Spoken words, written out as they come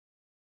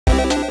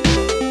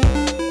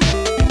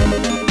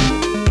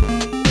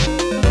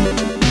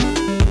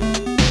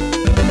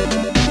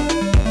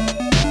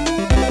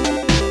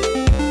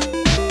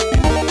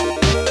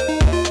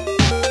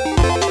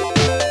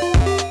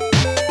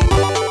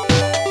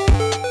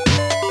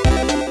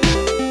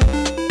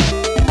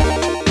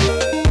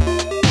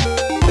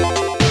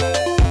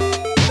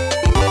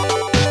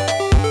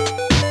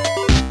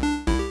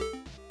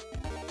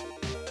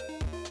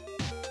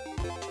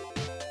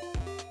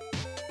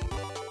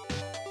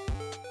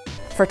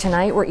For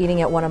tonight, we're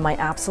eating at one of my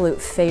absolute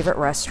favorite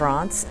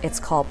restaurants. It's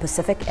called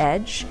Pacific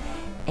Edge,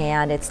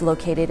 and it's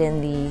located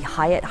in the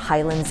Hyatt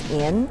Highlands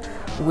Inn,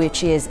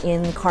 which is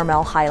in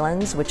Carmel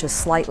Highlands, which is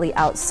slightly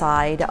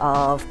outside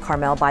of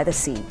Carmel by the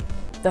sea.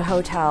 The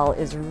hotel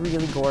is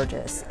really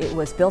gorgeous. It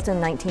was built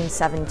in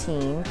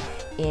 1917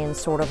 in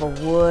sort of a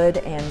wood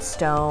and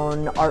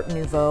stone Art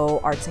Nouveau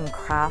arts and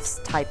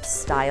crafts type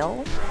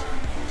style.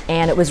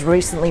 And it was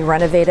recently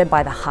renovated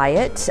by the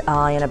Hyatt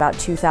in about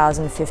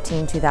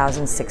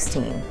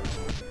 2015-2016.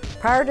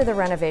 Prior to the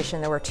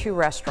renovation, there were two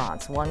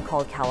restaurants, one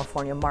called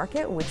California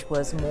Market, which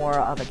was more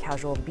of a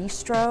casual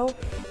bistro,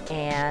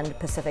 and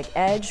Pacific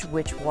Edge,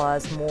 which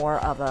was more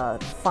of a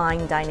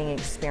fine dining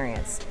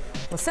experience.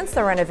 Well, since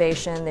the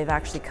renovation, they've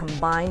actually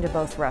combined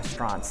both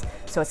restaurants.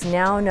 So it's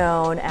now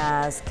known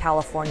as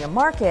California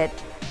Market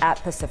at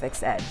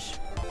Pacific's Edge.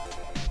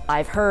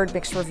 I've heard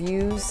mixed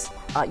reviews.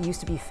 It used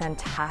to be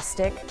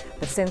fantastic,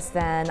 but since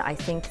then I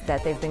think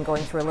that they've been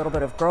going through a little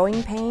bit of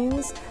growing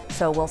pains,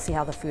 so we'll see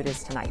how the food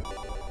is tonight.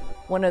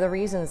 One of the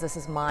reasons this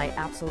is my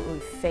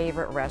absolutely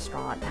favorite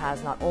restaurant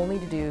has not only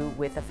to do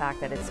with the fact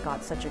that it's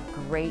got such a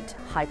great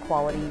high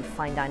quality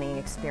fine dining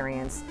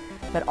experience,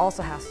 but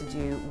also has to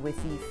do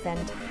with the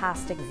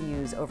fantastic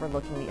views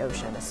overlooking the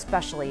ocean,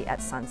 especially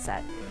at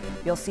sunset.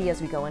 You'll see as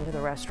we go into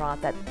the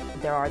restaurant that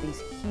there are these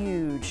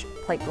huge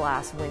plate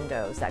glass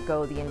windows that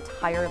go the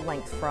entire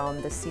length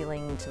from the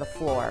ceiling to the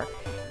floor,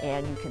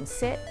 and you can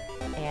sit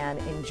and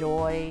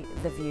enjoy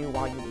the view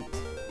while you eat.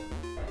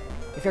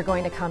 If you're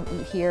going to come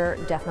eat here,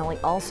 definitely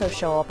also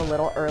show up a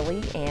little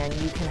early, and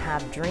you can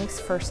have drinks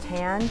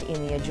firsthand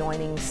in the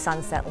adjoining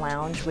Sunset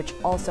Lounge, which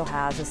also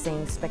has the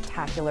same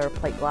spectacular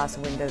plate glass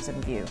windows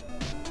and view.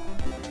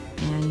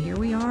 And here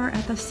we are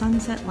at the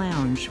Sunset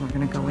Lounge. We're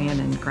going to go in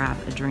and grab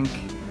a drink.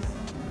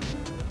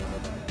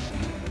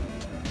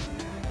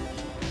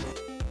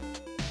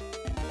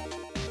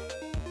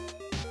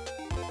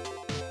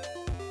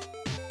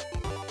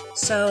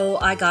 So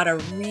I got a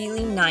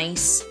really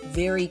nice,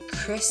 very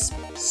crisp,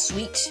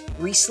 sweet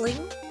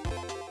Riesling,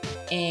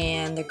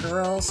 and the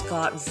girls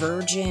got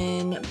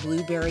virgin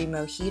blueberry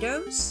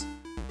mojitos,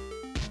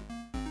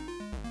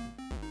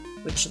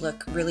 which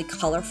look really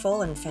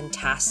colorful and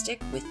fantastic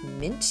with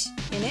mint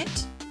in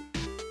it.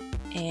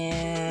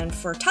 And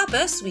for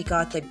tapas, we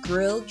got the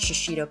grilled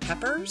shishito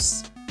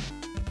peppers,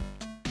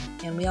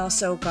 and we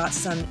also got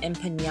some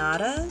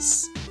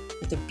empanadas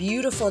with a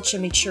beautiful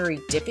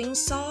chimichurri dipping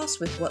sauce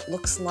with what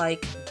looks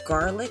like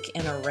garlic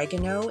and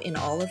oregano in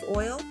olive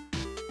oil.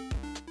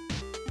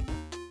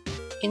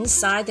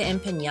 Inside the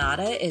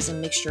empanada is a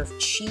mixture of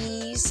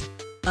cheese,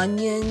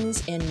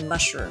 onions, and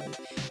mushroom,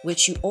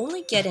 which you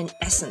only get an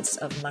essence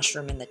of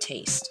mushroom in the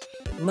taste.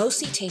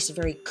 Mostly tastes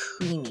very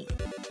creamy.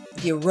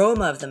 The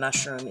aroma of the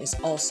mushroom is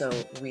also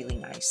really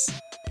nice.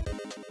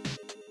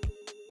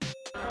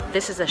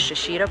 This is a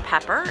shishito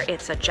pepper.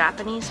 It's a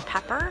Japanese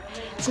pepper.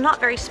 It's not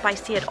very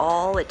spicy at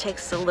all. It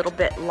tastes a little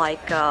bit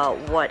like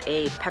what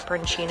a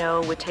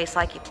pepperoncino would taste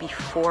like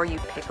before you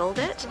pickled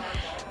it.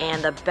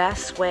 And the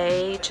best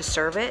way to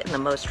serve it, and the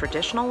most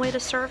traditional way to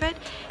serve it,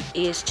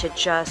 is to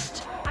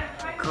just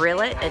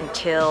grill it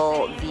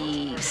until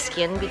the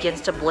skin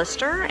begins to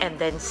blister, and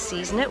then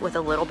season it with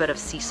a little bit of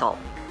sea salt.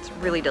 It's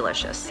really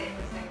delicious.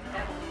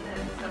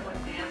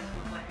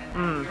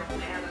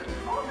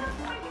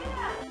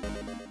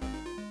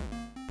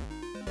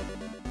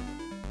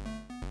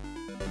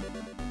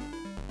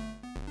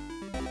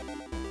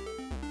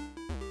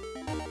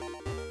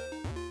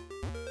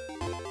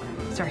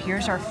 So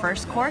here's our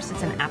first course.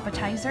 It's an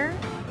appetizer.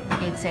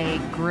 It's a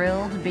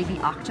grilled baby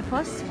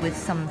octopus with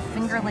some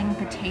fingerling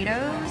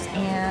potatoes,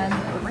 and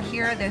over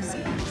here there's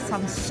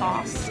some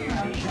sauce,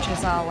 which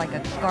is like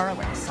a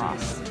garlic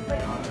sauce.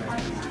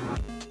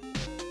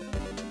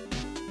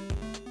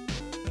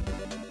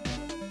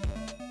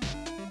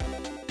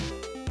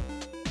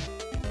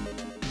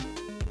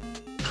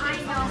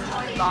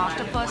 The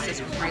octopus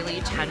is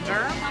really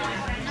tender,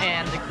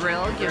 and the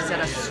grill gives it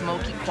a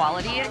smoky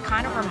quality. It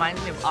kind of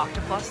reminds me of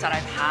octopus that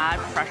I've had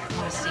fresh from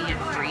the sea in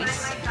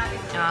Greece.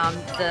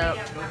 The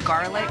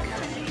garlic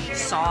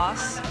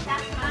sauce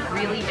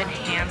really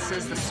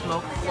enhances the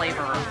smoke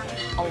flavor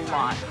a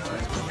lot.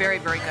 It's a very,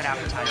 very good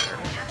appetizer.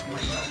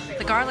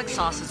 The garlic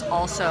sauce is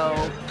also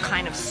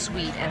kind of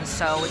sweet, and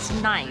so it's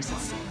nice.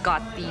 It's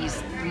got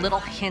these little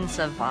hints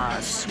of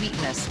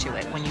sweetness to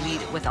it when you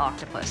eat it with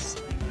octopus.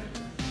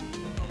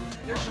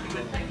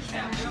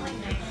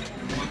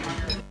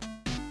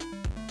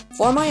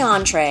 For my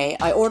entree,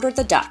 I ordered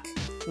the duck,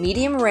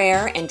 medium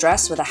rare and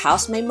dressed with a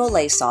house-made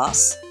mole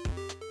sauce,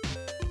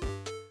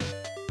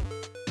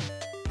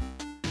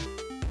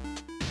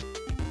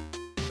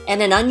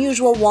 and an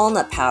unusual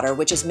walnut powder,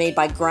 which is made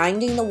by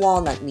grinding the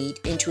walnut meat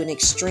into an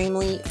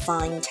extremely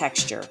fine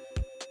texture.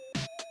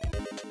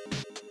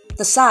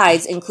 The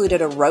sides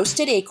included a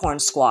roasted acorn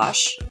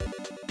squash,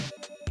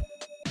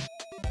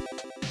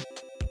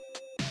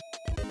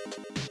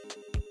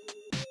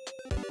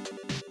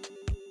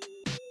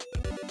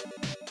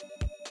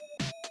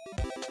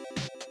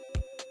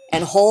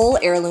 and whole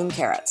heirloom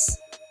carrots.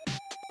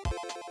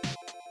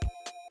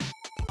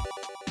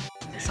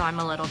 So I'm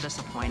a little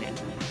disappointed.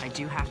 I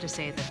do have to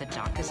say that the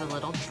duck is a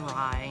little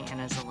dry and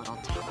is a little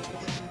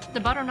tough. The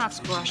butternut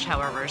squash,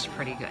 however, is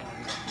pretty good.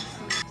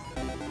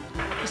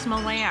 This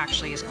mole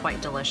actually is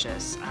quite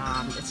delicious.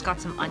 It's got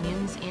some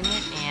onions in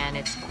it and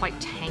it's quite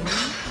tangy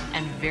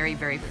and very,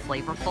 very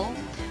flavorful.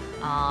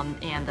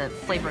 And the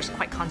flavor is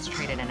quite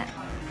concentrated in it.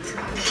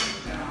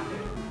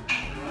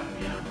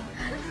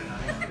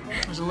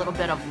 There's a little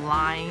bit of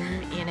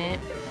lime in it,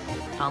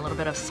 a little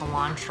bit of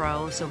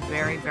cilantro, so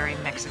very, very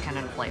Mexican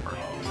in flavor.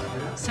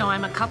 So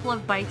I'm a couple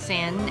of bites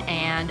in,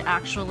 and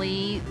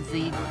actually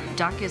the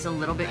duck is a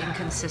little bit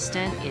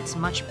inconsistent. It's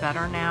much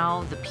better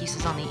now. The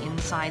pieces on the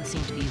inside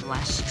seem to be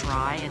less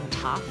dry and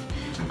tough.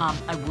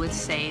 I would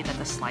say that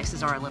the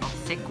slices are a little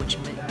thick, which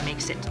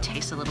makes it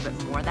taste a little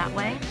bit more that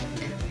way,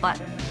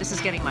 but this is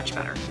getting much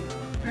better.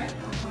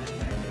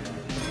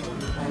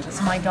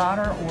 So my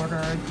daughter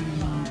ordered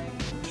the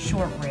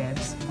short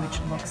ribs, which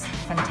looks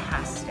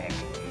fantastic.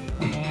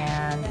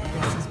 And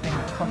this has been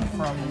cooked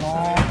for a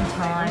long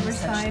time,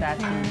 such that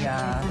the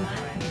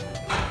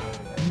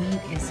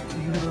meat is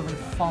literally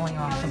falling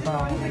off the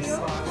bones.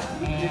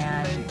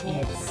 And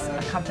it's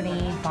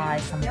accompanied by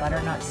some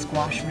butternut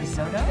squash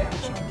risotto,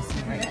 which you can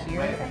see right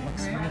here. That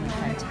looks really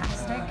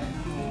fantastic.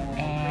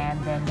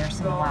 And then there's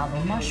some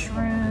wild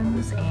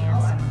mushrooms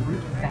and some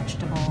root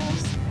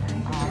vegetables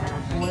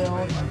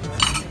boiled. And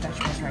there's some root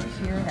vegetables right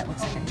here. That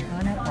looks like a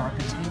turnip or a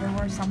potato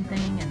or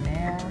something in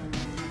there.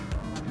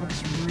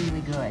 Looks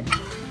really good.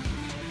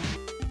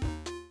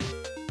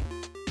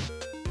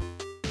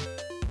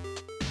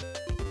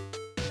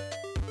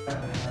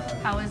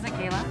 How is it,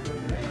 Kayla?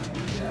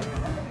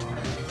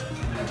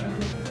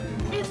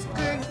 It's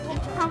good.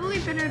 It's probably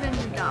better than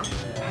the duck.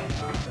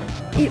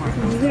 It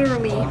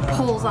literally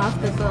pulls off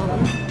the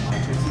bone.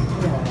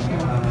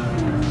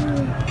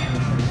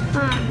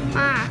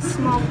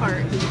 Small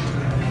part.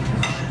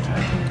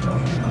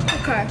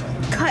 Okay.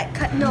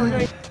 Cut.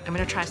 No. I'm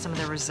gonna try some of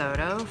the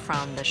risotto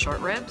from the short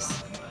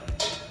ribs.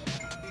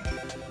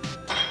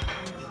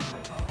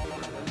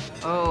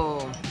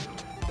 Oh,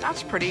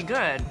 that's pretty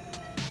good.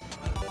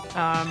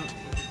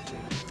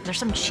 There's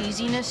some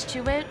cheesiness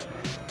to it,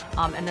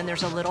 and then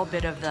there's a little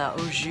bit of the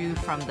au jus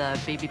from the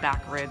baby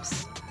back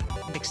ribs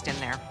mixed in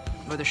there,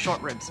 or the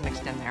short ribs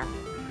mixed in there.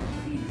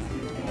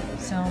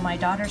 So my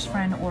daughter's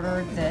friend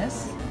ordered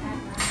this.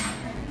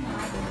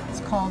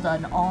 It's called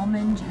an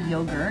almond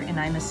yogurt, and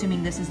I'm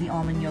assuming this is the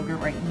almond yogurt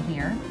right in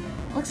here.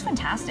 It looks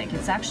fantastic.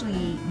 It's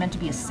actually meant to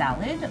be a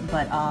salad,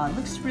 but it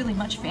looks really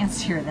much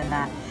fancier than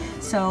that.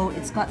 So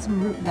it's got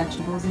some root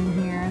vegetables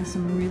in here,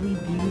 some really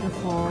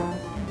beautiful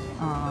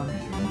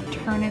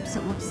turnips,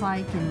 it looks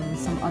like, and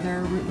some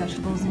other root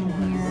vegetables in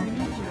here.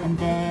 And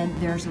then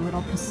there's a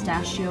little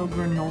pistachio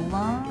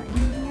granola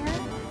in here.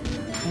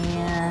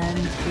 And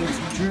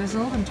it's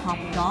drizzled and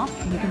topped off.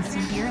 And you can see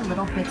here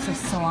little bits of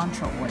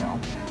cilantro oil.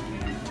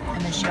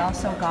 And then she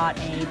also got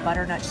a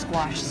butternut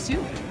squash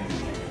soup,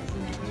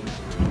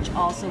 which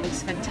also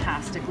looks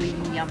fantastically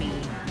yummy.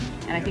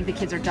 And I think the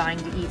kids are dying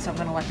to eat, so I'm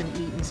gonna let them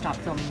eat and stop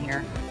filming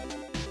here.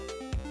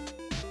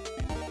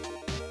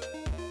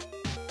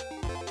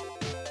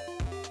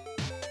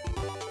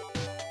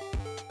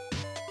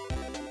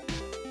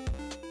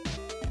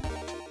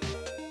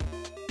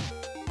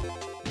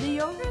 The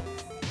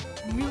yogurt's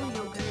really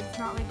yogurt. It's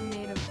not like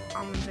made of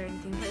almonds or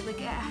anything, but like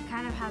it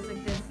kind of has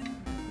like this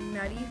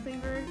nutty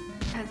flavor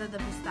because of the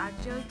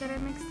pistachios that I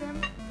mixed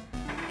in.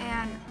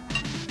 And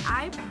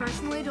I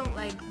personally don't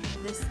like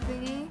this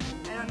thingy.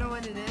 I don't know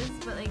what it is,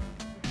 but like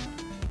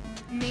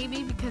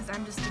maybe because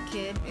I'm just a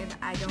kid and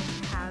I don't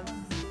have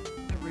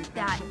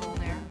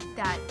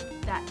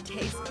that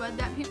taste bud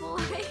that people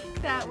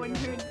like that when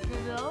you're an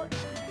adult.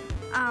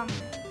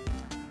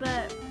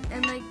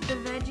 And like the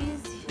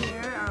veggies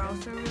here are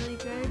also really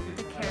good.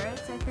 The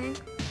carrots, I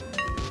think,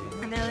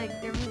 and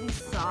they're really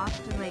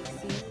soft and like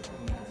see,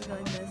 it's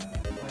like this.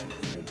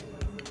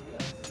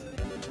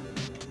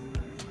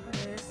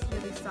 It's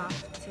really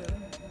soft too.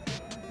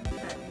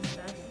 And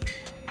stuff.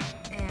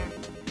 And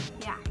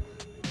yeah.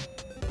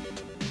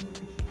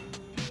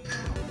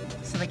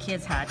 So the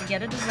kids had to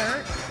get a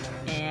dessert,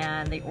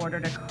 and they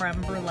ordered a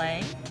creme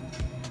brulee.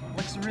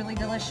 Looks really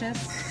delicious.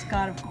 It's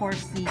got, of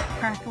course, the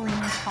crackling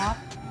top,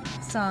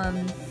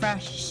 some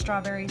fresh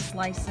strawberry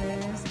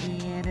slices,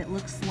 and it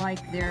looks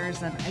like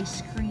there's an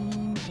ice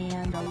cream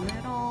and a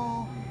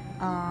little,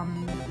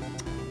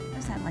 what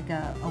is that, like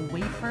a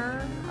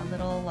wafer? A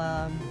little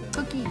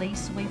cookie,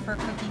 lace wafer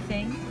cookie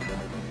thing.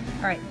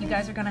 All right, you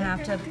guys are gonna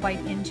have to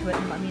bite into it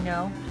and let me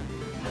know.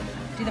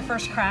 Do the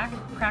first crack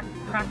the,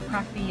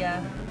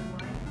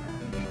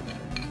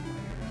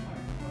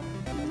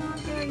 Not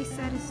very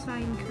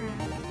satisfying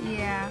crack.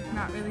 Yeah,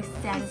 not really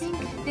satisfying. I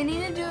think they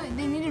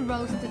need to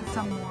roast it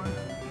some more.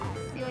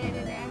 See what I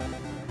did there?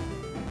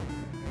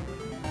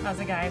 how's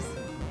it, guys?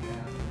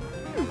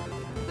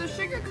 The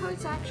sugar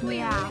coat's actually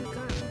really good.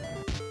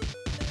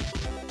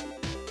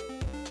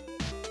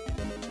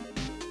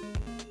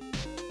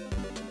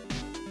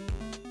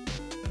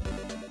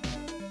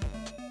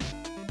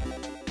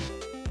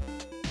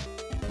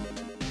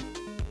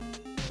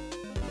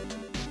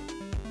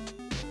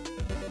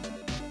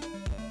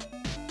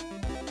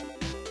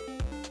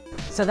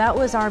 So that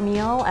was our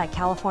meal at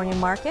California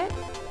Market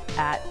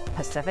at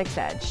Pacific's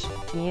Edge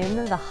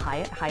in the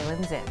Hyatt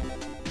Highlands Inn.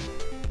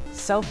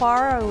 So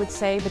far, I would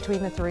say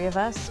between the three of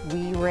us,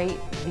 we rate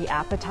the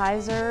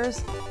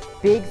appetizers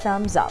big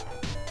thumbs up.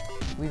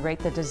 We rate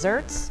the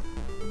desserts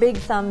big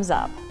thumbs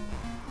up.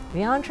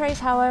 The entrees,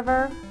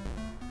 however,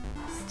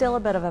 still a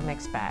bit of a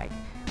mixed bag.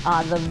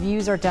 The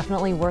views are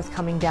definitely worth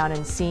coming down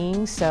and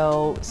seeing,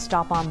 so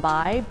stop on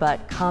by,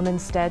 but come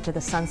instead to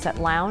the Sunset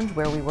Lounge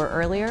where we were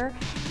earlier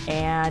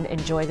and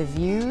enjoy the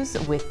views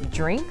with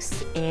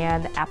drinks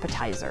and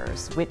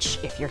appetizers, which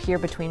if you're here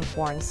between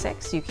 4 and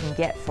 6, you can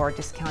get for a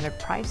discounted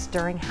price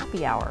during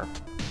happy hour.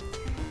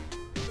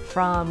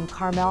 From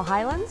Carmel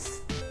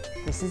Highlands,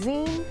 this is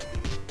Zeene.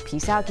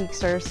 Peace out,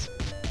 Geeksters.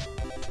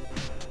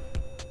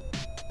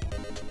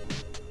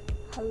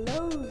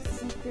 Hello,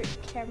 secret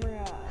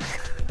camera.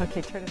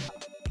 Okay, turn it off.